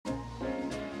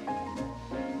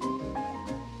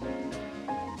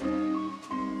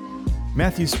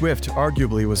Matthew Swift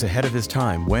arguably was ahead of his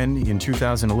time when, in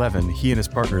 2011, he and his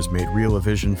partners made real a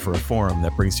vision for a forum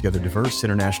that brings together diverse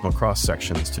international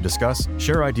cross-sections to discuss,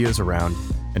 share ideas around,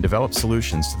 and develop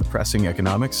solutions to the pressing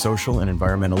economic, social, and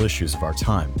environmental issues of our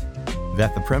time.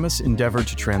 That the premise endeavored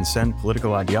to transcend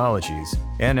political ideologies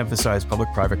and emphasize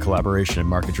public-private collaboration and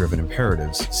market-driven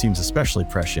imperatives seems especially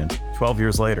prescient 12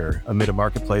 years later amid a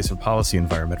marketplace and policy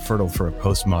environment fertile for a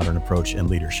postmodern approach and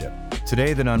leadership.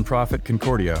 Today, the nonprofit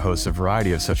Concordia hosts a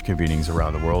variety of such convenings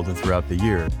around the world and throughout the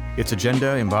year, its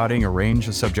agenda embodying a range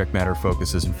of subject matter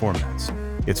focuses and formats.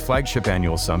 Its flagship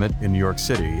annual summit in New York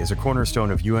City is a cornerstone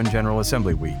of UN General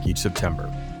Assembly Week each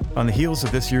September. On the heels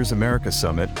of this year's America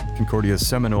Summit, Concordia's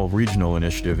seminal regional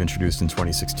initiative introduced in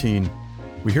 2016,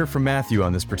 we hear from Matthew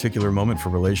on this particular moment for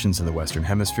relations in the Western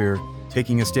Hemisphere,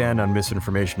 taking a stand on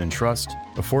misinformation and trust,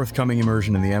 a forthcoming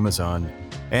immersion in the Amazon,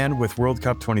 and with World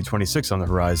Cup 2026 on the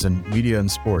horizon, media and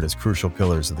sport as crucial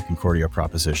pillars of the Concordia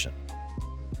proposition.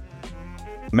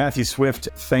 Matthew Swift,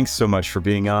 thanks so much for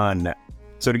being on.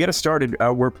 So to get us started,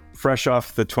 we're fresh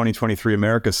off the 2023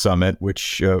 America Summit,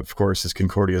 which, of course, is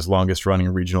Concordia's longest-running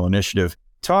regional initiative.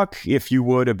 Talk, if you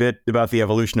would, a bit about the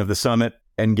evolution of the summit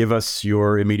and give us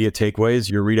your immediate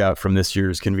takeaways, your readout from this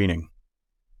year's convening.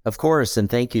 Of course, and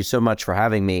thank you so much for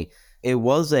having me. It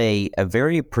was a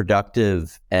very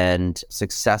productive and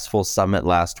successful summit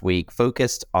last week,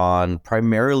 focused on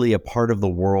primarily a part of the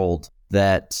world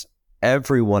that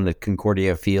everyone at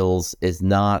Concordia feels is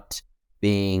not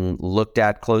being looked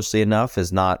at closely enough,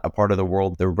 is not a part of the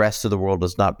world the rest of the world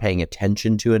is not paying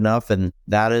attention to enough. And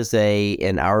that is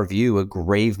in our view, a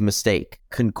grave mistake.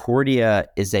 Concordia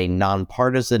is a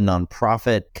nonpartisan,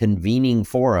 nonprofit convening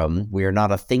forum. We are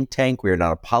not a think tank. We are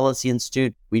not a policy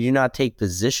institute. We do not take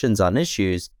positions on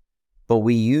issues, but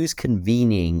we use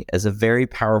convening as a very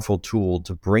powerful tool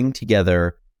to bring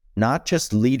together not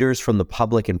just leaders from the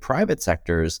public and private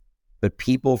sectors, but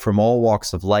people from all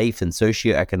walks of life and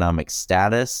socioeconomic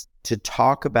status to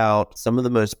talk about some of the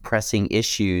most pressing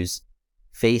issues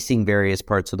facing various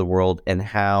parts of the world and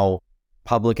how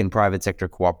public and private sector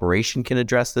cooperation can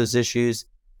address those issues,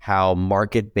 how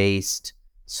market-based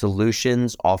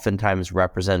solutions oftentimes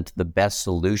represent the best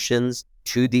solutions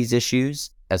to these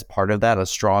issues. As part of that, a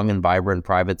strong and vibrant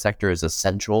private sector is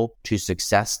essential to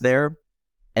success there.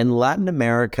 And Latin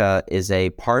America is a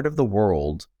part of the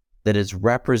world that is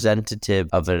representative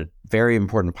of a very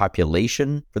important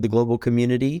population for the global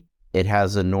community. It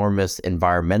has enormous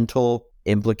environmental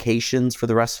implications for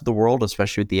the rest of the world,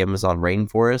 especially with the Amazon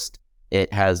rainforest.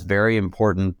 It has very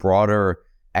important broader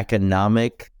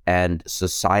economic and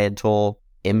societal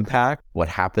impact. What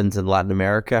happens in Latin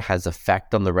America has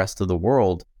effect on the rest of the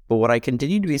world. But what I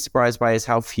continue to be surprised by is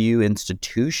how few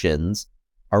institutions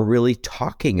are really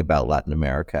talking about Latin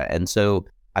America. And so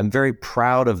I'm very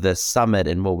proud of this summit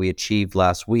and what we achieved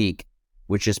last week,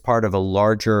 which is part of a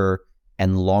larger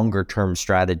and longer term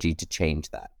strategy to change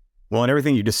that. Well, and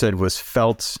everything you just said was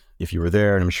felt if you were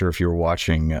there, and I'm sure if you were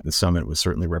watching, the summit was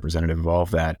certainly representative of all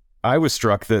of that. I was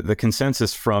struck that the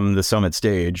consensus from the summit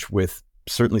stage, with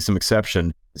certainly some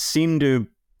exception, seemed to,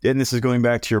 and this is going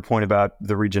back to your point about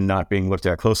the region not being looked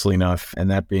at closely enough and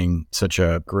that being such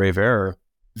a grave error,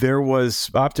 there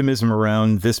was optimism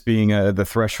around this being the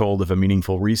threshold of a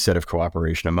meaningful reset of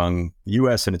cooperation among the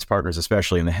U.S. and its partners,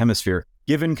 especially in the hemisphere.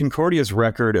 Given Concordia's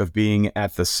record of being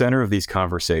at the center of these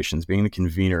conversations, being the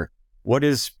convener, what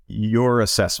is your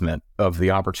assessment of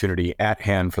the opportunity at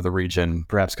hand for the region,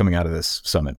 perhaps coming out of this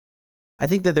summit? I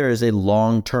think that there is a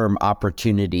long-term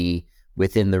opportunity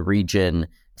within the region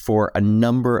for a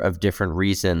number of different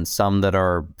reasons, some that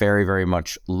are very, very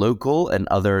much local and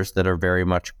others that are very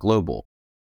much global.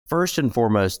 First and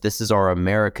foremost, this is our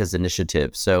Americas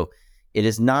initiative. So it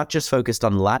is not just focused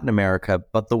on Latin America,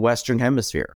 but the Western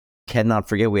Hemisphere. Cannot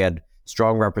forget we had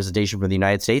strong representation from the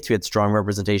United States. We had strong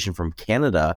representation from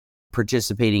Canada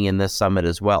participating in this summit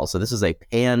as well. So this is a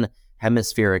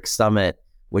pan-hemispheric summit,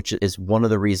 which is one of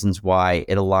the reasons why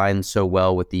it aligns so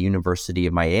well with the University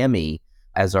of Miami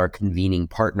as our convening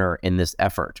partner in this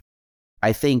effort.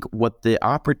 I think what the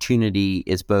opportunity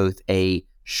is both a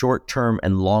short-term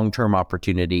and long-term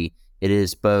opportunity. It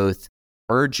is both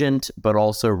urgent, but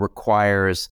also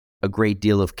requires a great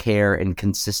deal of care and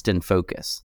consistent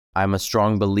focus. I'm a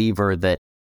strong believer that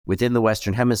within the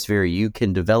Western Hemisphere, you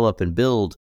can develop and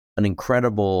build an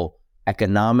incredible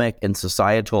economic and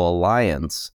societal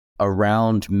alliance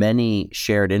around many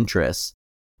shared interests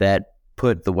that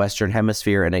put the Western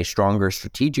Hemisphere in a stronger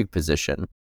strategic position.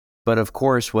 But of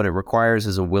course, what it requires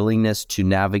is a willingness to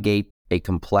navigate a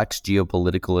complex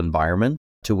geopolitical environment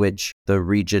to which the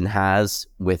region has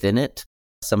within it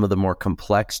some of the more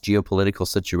complex geopolitical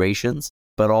situations,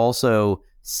 but also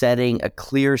setting a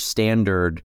clear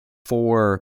standard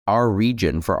for our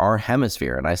region, for our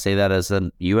hemisphere. And I say that as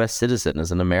a U.S. citizen,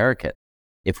 as an American.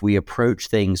 If we approach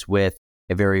things with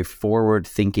a very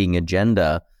forward-thinking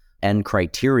agenda and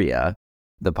criteria,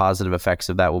 the positive effects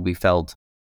of that will be felt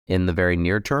in the very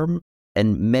near term,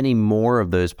 and many more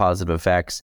of those positive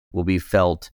effects will be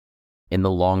felt in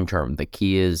the long term. The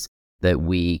key is that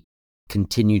we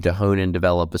continue to hone and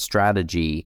develop a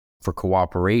strategy for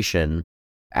cooperation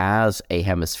as a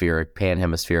hemispheric,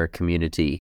 pan-hemispheric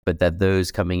community, but that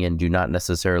those coming in do not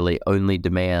necessarily only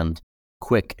demand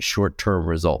quick, short-term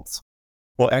results.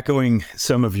 Well, echoing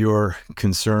some of your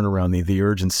concern around the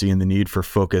urgency and the need for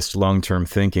focused long-term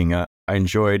thinking, I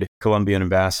enjoyed Colombian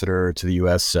ambassador to the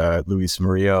U.S., Luis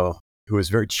Murillo, who was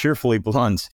very cheerfully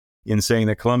blunt in saying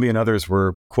that Colombia and others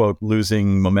were, quote,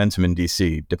 losing momentum in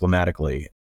D.C. diplomatically.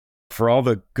 For all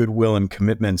the goodwill and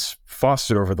commitments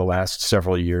fostered over the last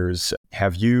several years,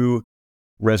 have you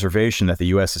reservation that the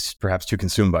U.S. is perhaps too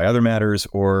consumed by other matters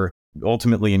or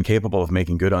ultimately incapable of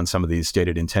making good on some of these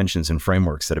stated intentions and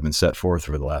frameworks that have been set forth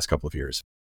over the last couple of years?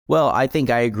 Well, I think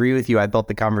I agree with you. I thought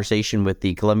the conversation with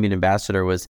the Colombian ambassador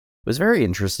was very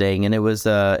interesting, and it was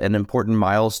an important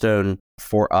milestone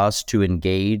for us to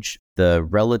engage the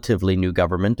relatively new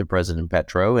government of President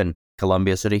Petro in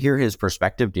Colombia. So to hear his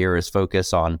perspective, to hear his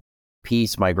focus on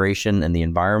peace, migration, and the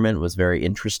environment was very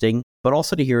interesting, but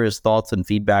also to hear his thoughts and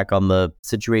feedback on the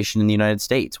situation in the United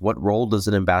States. What role does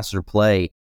an ambassador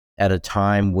play at a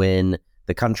time when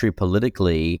the country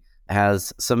politically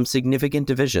has some significant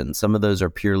divisions? Some of those are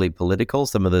purely political.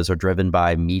 Some of those are driven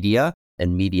by media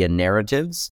and media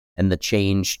narratives and the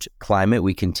changed climate.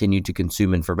 We continue to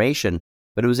consume information,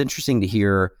 but it was interesting to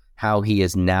hear how he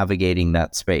is navigating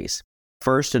that space.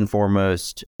 First and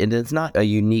foremost, and it's not a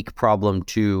unique problem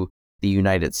to the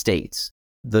United States.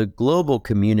 The global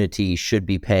community should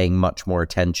be paying much more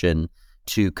attention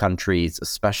to countries,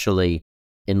 especially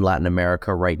in Latin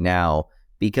America right now,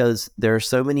 because there are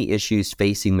so many issues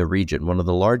facing the region. One of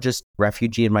the largest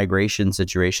refugee and migration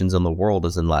situations in the world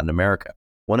is in Latin America.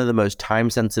 One of the most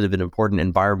time-sensitive and important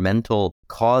environmental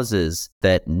causes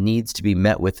that needs to be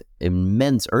met with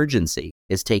immense urgency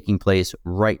is taking place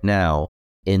right now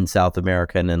in South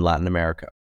America and in Latin America.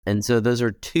 And so those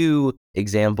are two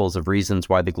examples of reasons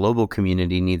why the global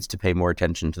community needs to pay more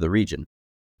attention to the region.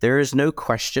 There is no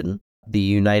question the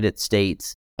United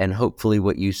States, and hopefully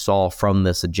what you saw from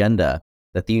this agenda,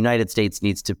 that the United States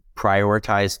needs to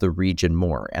prioritize the region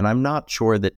more. And I'm not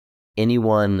sure that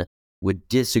anyone would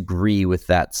disagree with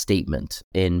that statement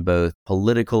in both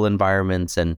political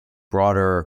environments and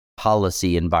broader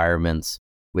policy environments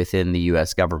within the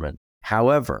U.S. government.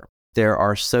 However, there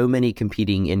are so many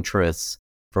competing interests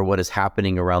for what is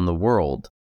happening around the world.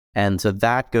 And so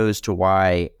that goes to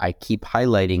why I keep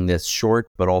highlighting this short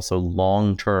but also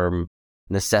long-term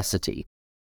necessity.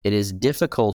 It is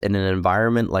difficult in an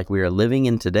environment like we are living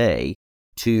in today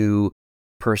to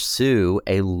pursue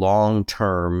a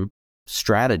long-term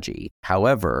strategy.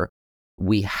 However,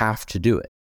 we have to do it.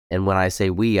 And when I say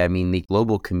we, I mean the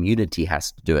global community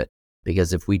has to do it.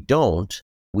 Because if we don't,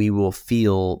 we will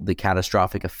feel the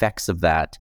catastrophic effects of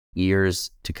that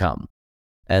years to come.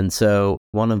 And so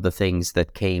one of the things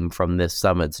that came from this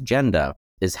summit's agenda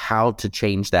is how to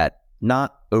change that,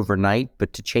 not overnight,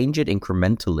 but to change it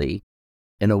incrementally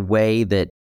in a way that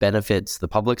benefits the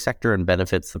public sector and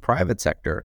benefits the private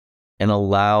sector and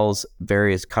allows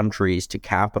various countries to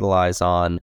capitalize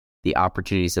on the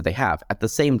opportunities that they have. At the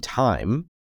same time,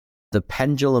 the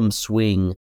pendulum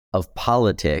swing of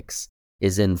politics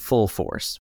is in full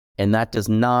force, and that does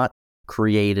not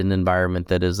create an environment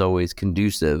that is always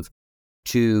conducive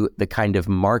to the kind of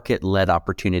market-led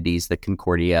opportunities that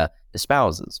Concordia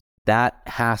espouses. That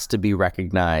has to be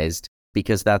recognized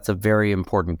because that's a very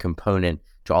important component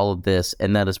to all of this,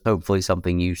 and that is hopefully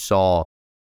something you saw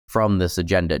from this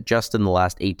agenda. Just in the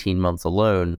last 18 months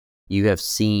alone, you have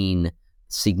seen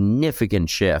significant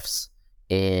shifts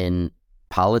in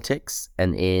politics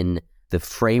and in the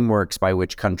frameworks by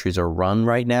which countries are run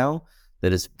right now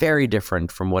that is very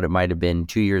different from what it might have been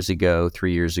 2 years ago,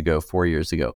 3 years ago, 4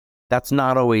 years ago. That's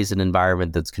not always an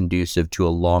environment that's conducive to a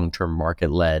long-term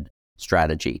market-led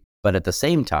strategy. But at the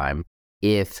same time,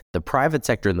 if the private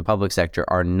sector and the public sector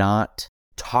are not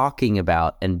talking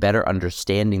about and better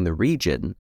understanding the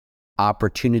region,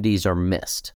 opportunities are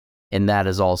missed. And that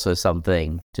is also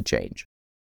something to change.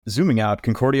 Zooming out,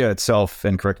 Concordia itself,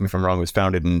 and correct me if I'm wrong, was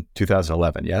founded in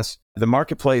 2011, yes? The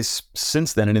marketplace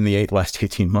since then, and in the last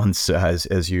 18 months,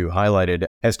 as you highlighted,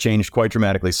 has changed quite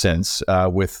dramatically since,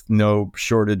 with no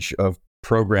shortage of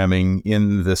programming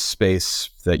in the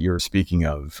space that you're speaking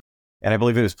of. And I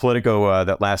believe it was Politico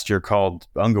that last year called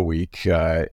Unga Week,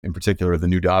 in particular, the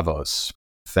new Davos,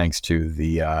 thanks to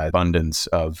the abundance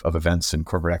of events and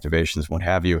corporate activations, what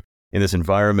have you, in this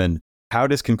environment. How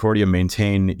does Concordia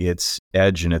maintain its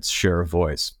edge and its share of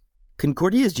voice?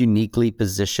 Concordia is uniquely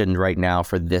positioned right now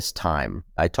for this time.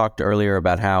 I talked earlier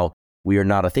about how we are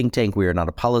not a think tank, we are not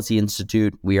a policy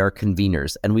institute, we are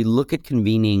conveners. And we look at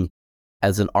convening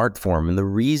as an art form. And the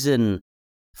reason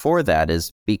for that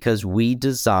is because we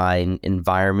design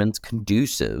environments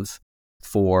conducive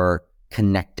for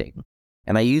connecting.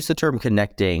 And I use the term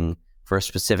connecting for a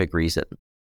specific reason.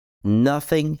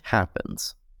 Nothing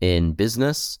happens in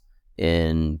business,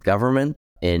 in government,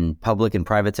 in public and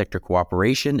private sector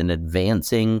cooperation, in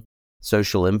advancing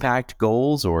social impact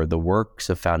goals or the works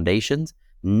of foundations.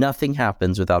 Nothing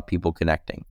happens without people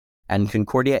connecting. And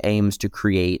Concordia aims to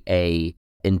create a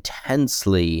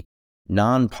intensely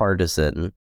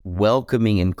nonpartisan,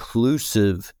 welcoming,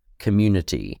 inclusive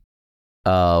community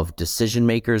of decision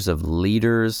makers, of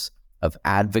leaders, of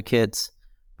advocates,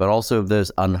 but also of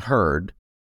those unheard,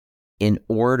 in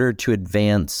order to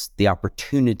advance the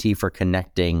opportunity for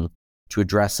connecting to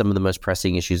address some of the most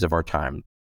pressing issues of our time.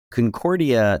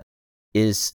 Concordia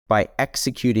is, by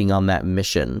executing on that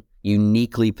mission,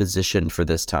 uniquely positioned for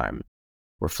this time.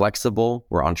 We're flexible,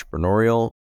 we're entrepreneurial,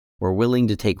 we're willing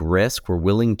to take risk, we're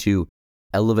willing to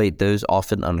elevate those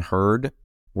often unheard,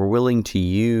 we're willing to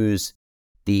use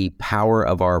the power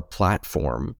of our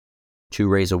platform to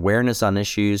raise awareness on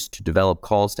issues, to develop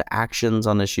calls to actions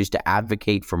on issues, to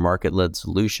advocate for market-led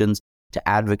solutions, to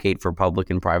advocate for public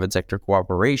and private sector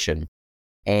cooperation.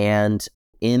 And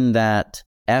in that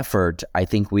effort, I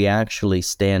think we actually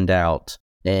stand out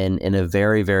in a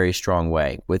very, very strong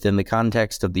way. Within the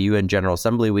context of the UN General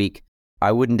Assembly Week,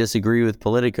 I wouldn't disagree with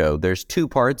Politico. There's two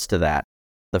parts to that.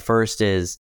 The first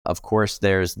is, of course,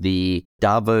 there's the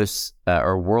Davos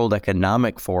or World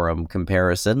Economic Forum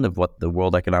comparison of what the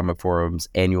World Economic Forum's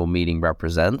annual meeting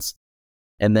represents.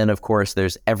 And then, of course,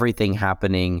 there's everything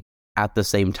happening at the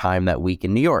same time that week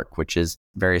in New York, which is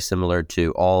very similar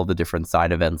to all the different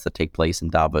side events that take place in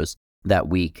Davos that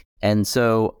week. And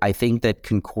so I think that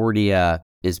Concordia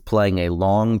is playing a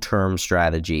long-term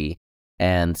strategy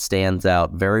and stands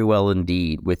out very well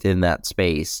indeed within that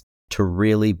space to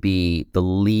really be the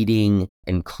leading,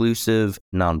 inclusive,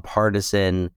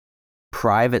 nonpartisan,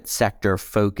 private sector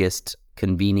focused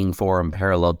convening forum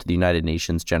parallel to the United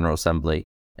Nations General Assembly,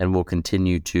 and will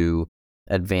continue to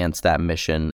advance that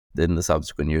mission in the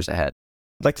subsequent years ahead.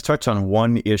 I'd like to touch on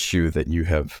one issue that you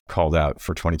have called out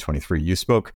for 2023. You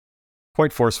spoke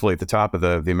quite forcefully at the top of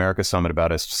the America Summit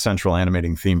about a central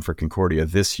animating theme for Concordia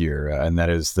this year, and that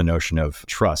is the notion of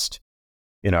trust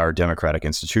in our democratic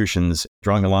institutions,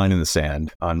 drawing a line in the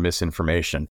sand on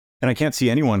misinformation. And I can't see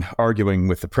anyone arguing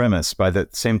with the premise. By the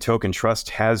same token,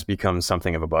 trust has become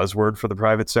something of a buzzword for the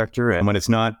private sector, and when it's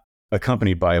not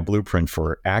accompanied by a blueprint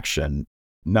for action,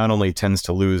 not only tends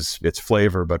to lose its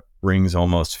flavor, but rings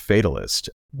almost fatalist.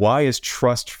 Why is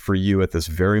trust for you at this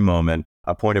very moment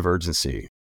a point of urgency?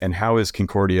 And how is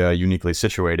Concordia uniquely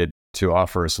situated to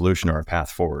offer a solution or a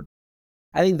path forward?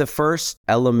 I think the first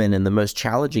element and the most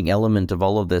challenging element of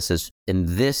all of this is,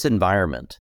 in this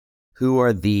environment, who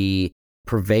are the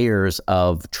purveyors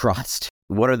of trust?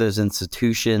 What are those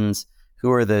institutions?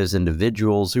 Who are those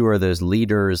individuals? Who are those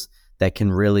leaders that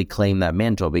can really claim that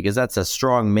mantle? Because that's a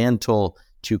strong mantle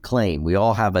to claim. We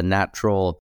all have a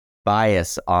natural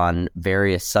bias on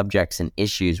various subjects and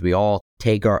issues. We all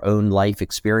take our own life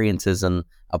experiences and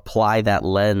apply that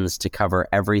lens to cover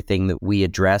everything that we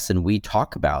address and we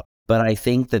talk about. But I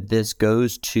think that this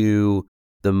goes to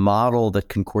the model that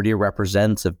Concordia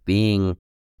represents of being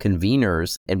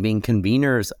conveners and being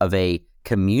conveners of a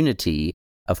community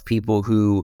of people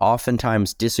who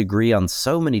oftentimes disagree on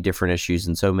so many different issues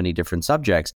and so many different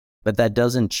subjects, but that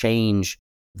doesn't change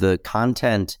the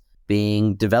content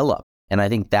being developed. And I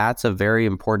think that's a very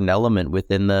important element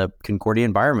within the Concordia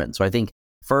environment. So I think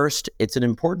first, it's an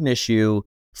important issue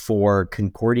for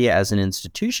Concordia as an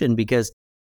institution because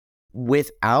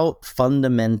without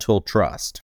fundamental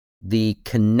trust, the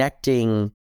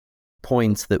connecting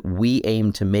points that we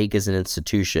aim to make as an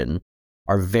institution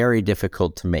are very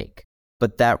difficult to make.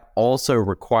 But that also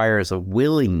requires a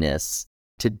willingness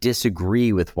to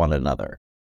disagree with one another.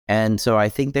 And so I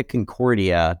think that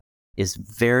Concordia is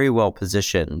very well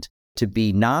positioned to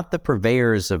be not the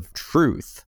purveyors of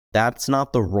truth. That's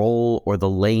not the role or the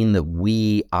lane that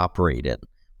we operate in.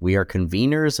 We are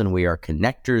conveners and we are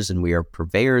connectors and we are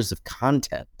purveyors of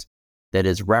content that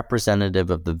is representative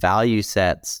of the value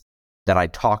sets that I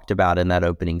talked about in that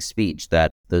opening speech,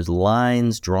 that those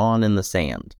lines drawn in the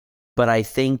sand. But I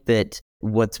think that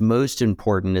what's most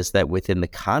important is that within the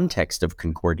context of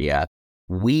Concordia,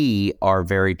 we are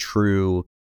very true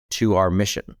to our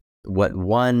mission. What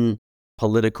one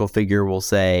political figure will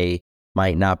say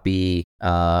might be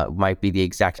the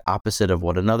exact opposite of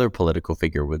what another political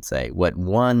figure would say. What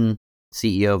one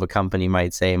CEO of a company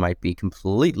might say might be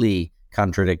completely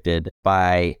contradicted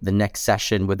by the next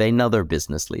session with another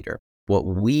business leader. What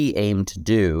we aim to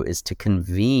do is to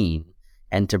convene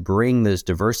and to bring those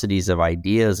diversities of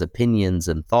ideas, opinions,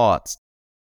 and thoughts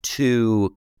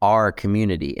to our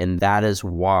community. And that is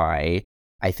why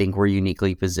I think we're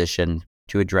uniquely positioned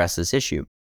to address this issue.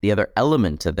 The other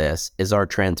element to this is our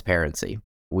transparency.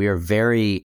 We are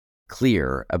very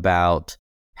clear about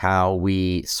how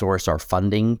we source our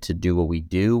funding to do what we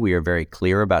do. We are very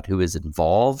clear about who is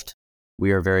involved.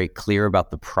 We are very clear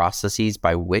about the processes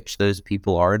by which those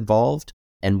people are involved.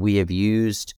 And we have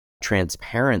used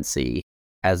transparency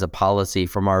as a policy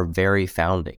from our very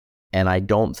founding. And I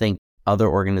don't think other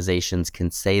organizations can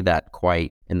say that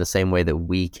quite in the same way that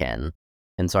we can.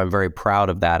 And so I'm very proud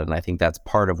of that. And I think that's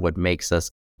part of what makes us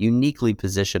uniquely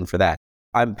positioned for that.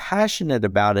 I'm passionate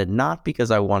about it, not because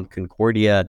I want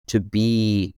Concordia to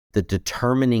be the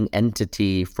determining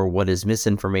entity for what is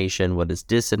misinformation, what is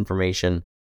disinformation,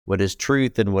 what is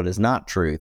truth and what is not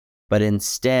truth, but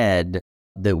instead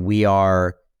that we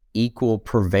are equal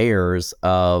purveyors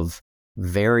of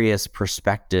various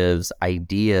perspectives,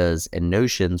 ideas, and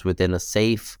notions within a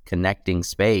safe, connecting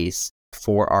space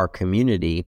for our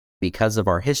community. Because of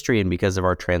our history and because of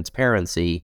our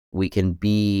transparency, we can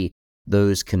be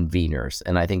those conveners.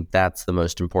 And I think that's the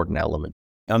most important element.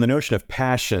 On the notion of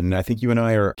passion, I think you and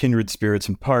I are kindred spirits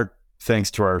in part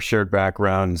thanks to our shared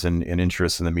backgrounds and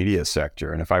interests in the media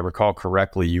sector. And if I recall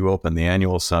correctly, you opened the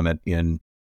annual summit in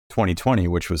 2020,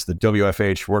 which was the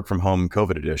WFH Work From Home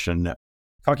COVID edition,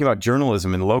 talking about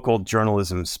journalism and local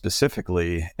journalism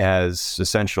specifically as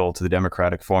essential to the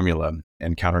democratic formula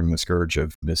and countering the scourge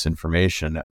of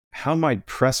misinformation. How might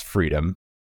press freedom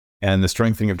and the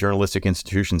strengthening of journalistic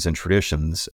institutions and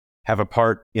traditions have a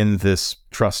part in this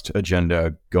trust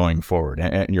agenda going forward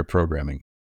and your programming?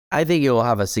 I think it will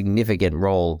have a significant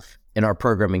role in our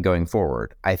programming going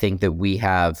forward. I think that we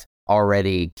have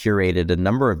already curated a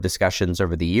number of discussions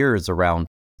over the years around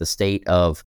the state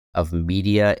of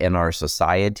media in our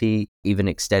society, even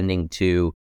extending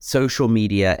to social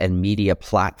media and media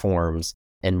platforms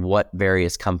and what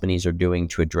various companies are doing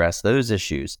to address those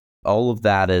issues. All of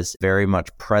that is very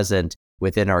much present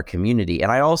within our community.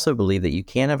 And I also believe that you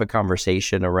can't have a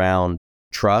conversation around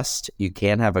trust. You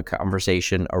can't have a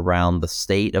conversation around the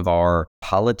state of our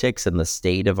politics and the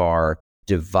state of our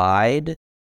divide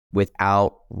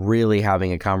without really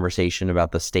having a conversation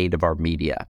about the state of our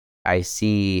media. I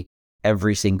see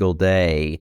every single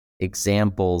day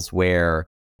examples where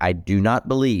I do not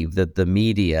believe that the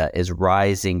media is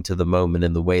rising to the moment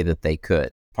in the way that they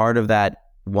could. Part of that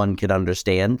one could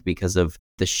understand because of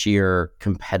the sheer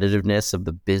competitiveness of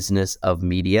the business of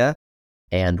media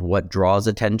and what draws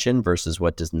attention versus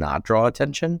what does not draw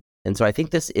attention. And so I think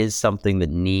this is something that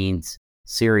needs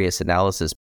serious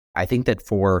analysis. I think that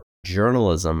for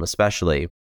journalism, especially,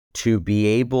 to be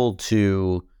able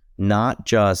to not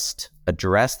just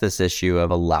address this issue of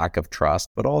a lack of trust,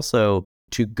 but also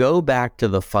to go back to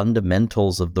the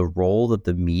fundamentals of the role that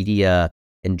the media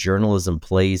and journalism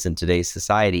plays in today's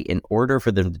society. In order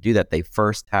for them to do that, they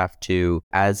first have to,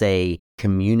 as a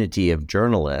community of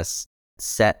journalists,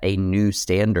 set a new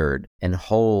standard and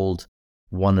hold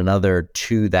one another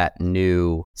to that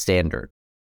new standard.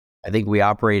 I think we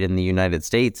operate in the United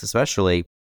States, especially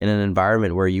in an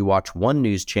environment where you watch one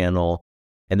news channel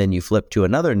and then you flip to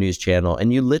another news channel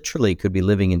and you literally could be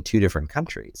living in two different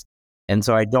countries. And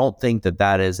so I don't think that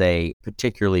that is a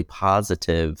particularly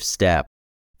positive step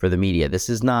for the media. This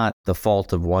is not the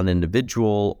fault of one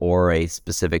individual or a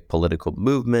specific political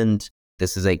movement.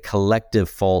 This is a collective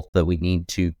fault that we need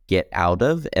to get out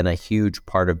of. And a huge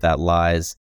part of that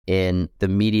lies in the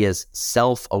media's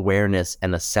self-awareness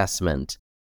and assessment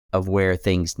of where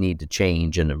things need to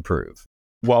change and improve.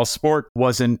 While sport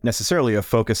wasn't necessarily a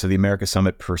focus of the America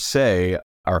Summit per se,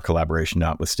 our collaboration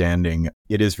notwithstanding,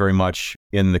 it is very much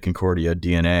in the Concordia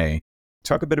DNA.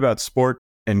 Talk a bit about sport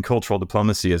and cultural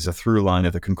diplomacy as a through line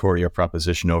of the Concordia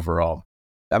proposition overall.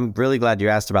 I'm really glad you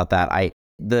asked about that.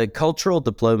 The cultural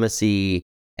diplomacy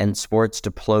and sports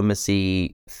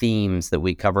diplomacy themes that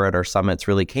we cover at our summits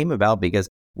really came about because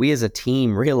we as a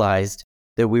team realized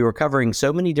that we were covering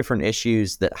so many different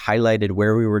issues that highlighted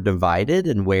where we were divided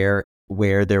and where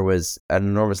there was an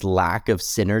enormous lack of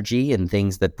synergy and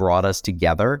things that brought us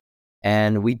together.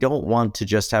 And we don't want to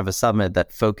just have a summit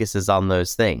that focuses on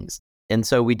those things. And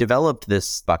so we developed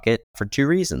this bucket for two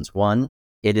reasons. One,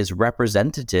 it is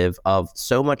representative of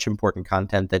so much important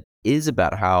content that is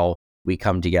about how we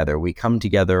come together. We come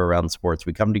together around sports.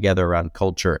 We come together around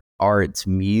culture, arts,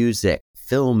 music,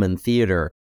 film and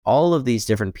theater. All of these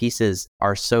different pieces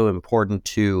are so important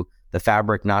to the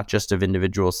fabric, not just of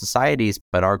individual societies,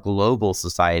 but our global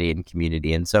society and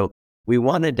community. And so we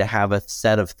wanted to have a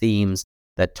set of themes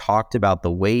that talked about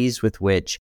the ways with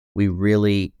which we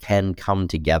really can come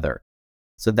together.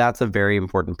 So that's a very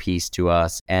important piece to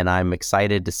us. And I'm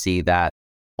excited to see that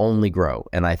only grow.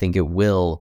 And I think it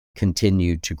will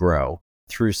continue to grow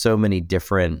through so many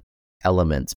different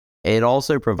elements. It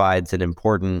also provides an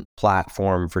important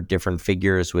platform for different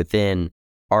figures within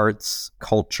arts,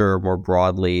 culture, more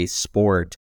broadly,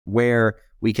 sport, where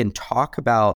we can talk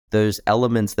about those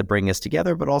elements that bring us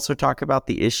together, but also talk about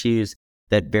the issues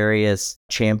that various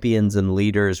champions and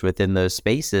leaders within those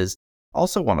spaces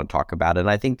also want to talk about. And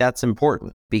I think that's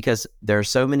important because there are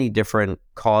so many different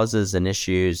causes and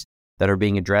issues that are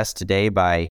being addressed today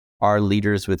by our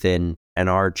leaders within and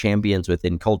our champions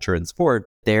within culture and sport.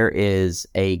 There is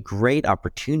a great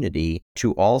opportunity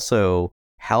to also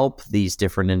help these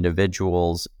different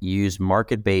individuals use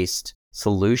market-based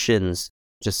solutions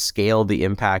to scale the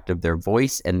impact of their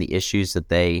voice and the issues that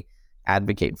they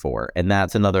advocate for. And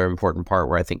that's another important part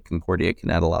where I think Concordia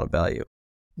can add a lot of value.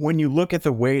 When you look at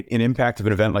the weight and impact of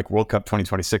an event like World Cup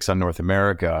 2026 on North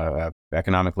America,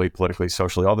 economically, politically,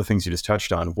 socially, all the things you just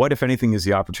touched on, what, if anything, is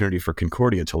the opportunity for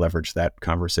Concordia to leverage that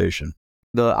conversation?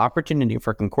 The opportunity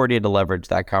for Concordia to leverage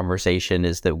that conversation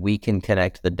is that we can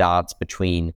connect the dots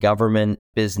between government,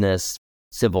 business,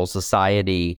 civil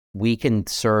society. We can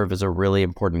serve as a really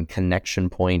important connection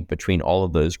point between all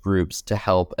of those groups to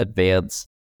help advance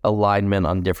alignment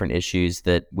on different issues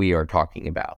that we are talking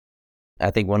about. I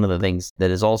think one of the things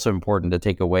that is also important to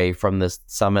take away from this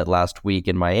summit last week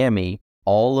in Miami,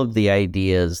 all of the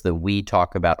ideas that we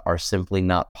talk about are simply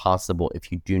not possible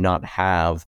if you do not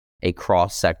have a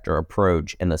cross-sector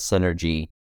approach and a synergy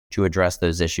to address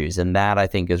those issues. And that, I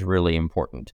think, is really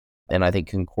important. And I think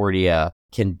Concordia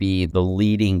can be the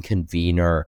leading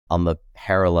convener on the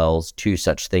parallels to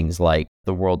such things like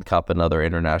the World Cup and other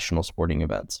international sporting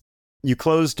events. You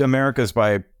closed Americas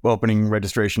by opening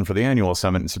registration for the annual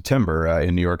summit in September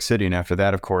in New York City. And after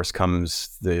that, of course,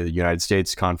 comes the United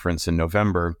States conference in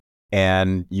November.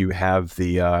 And you have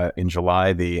in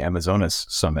July, the Amazonas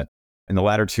summit. And the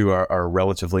latter two are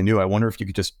relatively new. I wonder if you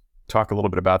could just talk a little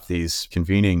bit about these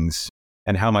convenings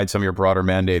and how might some of your broader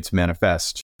mandates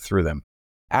manifest through them?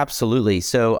 Absolutely.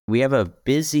 So we have a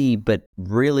busy but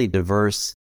really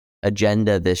diverse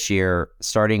agenda this year,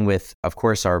 starting with, of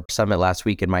course, our summit last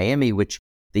week in Miami, which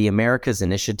the Americas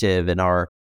Initiative and our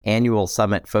annual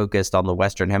summit focused on the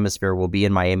Western Hemisphere will be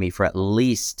in Miami for at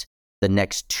least the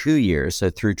next 2 years, so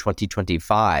through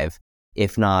 2025,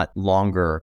 if not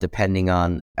longer, depending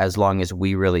on as long as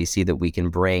we really see that we can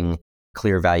bring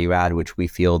clear value add, which we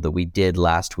feel that we did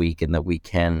last week and that we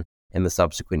can in the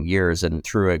subsequent years, and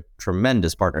through a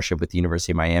tremendous partnership with the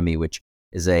University of Miami, which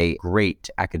is a great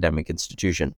academic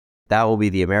institution. That will be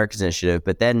the Americas Initiative.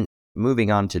 But then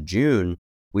moving on to June,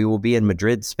 we will be in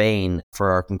Madrid, Spain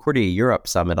for our Concordia Europe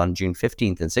Summit on June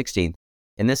 15th and 16th.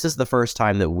 And this is the first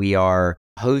time that we are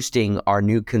hosting our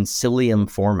new Concilium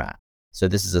format. So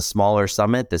this is a smaller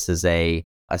summit. This is a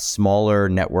smaller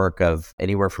network of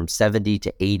anywhere from 70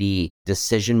 to 80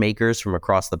 decision makers from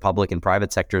across the public and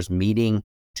private sectors meeting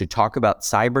to talk about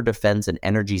cyber defense and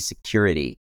energy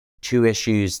security, two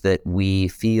issues that we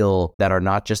feel that are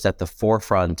not just at the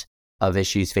forefront of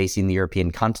issues facing the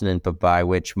European continent, but by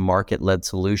which market-led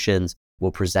solutions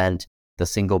will present the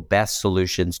single best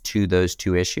solutions to those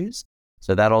two issues.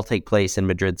 So that'll take place in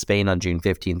Madrid, Spain on June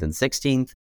 15th and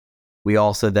 16th. We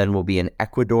also then will be in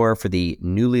Ecuador for the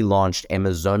newly launched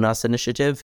Amazonas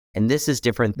initiative. And this is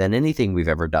different than anything we've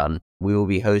ever done. We will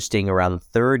be hosting around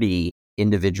 30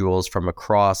 individuals from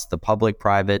across the public,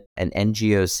 private, and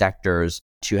NGO sectors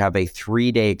to have a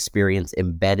 3-day experience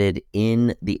embedded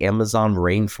in the Amazon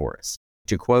rainforest.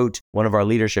 To quote one of our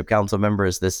leadership council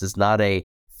members, this is not a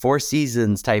Four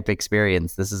Seasons type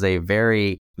experience. This is a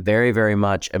very, very, very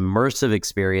much immersive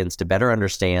experience to better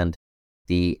understand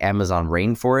the Amazon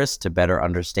rainforest, to better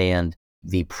understand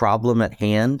the problem at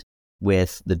hand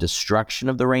with the destruction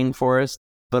of the rainforest,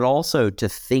 but also to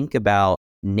think about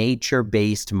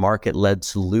nature-based market-led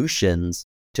solutions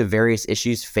to various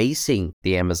issues facing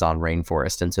the Amazon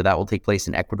rainforest. And so that will take place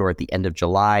in Ecuador at the end of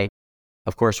July.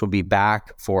 Of course, we'll be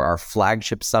back for our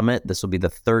flagship summit. This will be the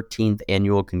 13th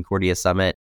annual Concordia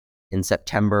Summit in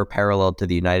September, parallel to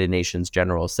the United Nations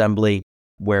General Assembly,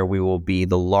 where we will be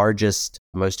the largest,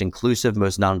 most inclusive,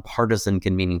 most nonpartisan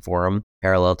convening forum,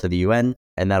 parallel to the UN.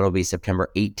 And that'll be September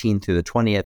 18th through the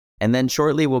 20th. And then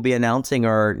shortly, we'll be announcing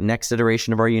our next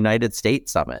iteration of our United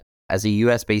States Summit. As a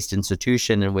US-based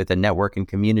institution and with a network and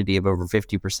community of over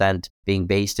 50% being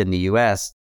based in the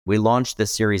US, we launched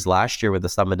this series last year with a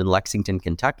summit in Lexington,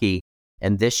 Kentucky.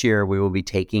 And this year, we will be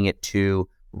taking it to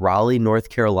Raleigh, North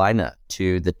Carolina,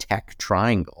 to the Tech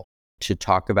Triangle, to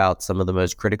talk about some of the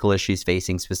most critical issues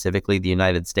facing specifically the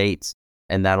United States.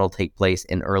 And that'll take place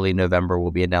in early November.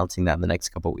 We'll be announcing that in the next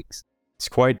couple of weeks. It's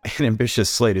quite an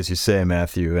ambitious slate, as you say,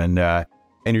 Matthew, and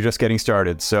you're just getting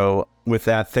started. So with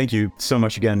that, thank you so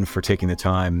much again for taking the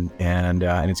time, and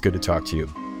it's good to talk to you.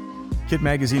 KIT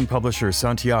Magazine publisher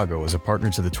Santiago is a partner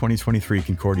to the 2023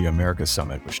 Concordia America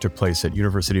Summit, which took place at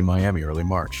University of Miami early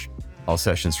March. All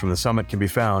sessions from the summit can be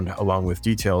found, along with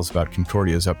details about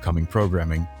Concordia's upcoming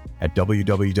programming, at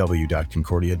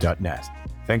www.concordia.net.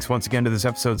 Thanks once again to this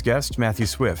episode's guest, Matthew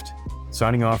Swift.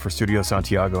 Signing off for Studio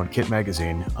Santiago and KIT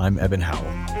Magazine, I'm Evan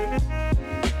Howell.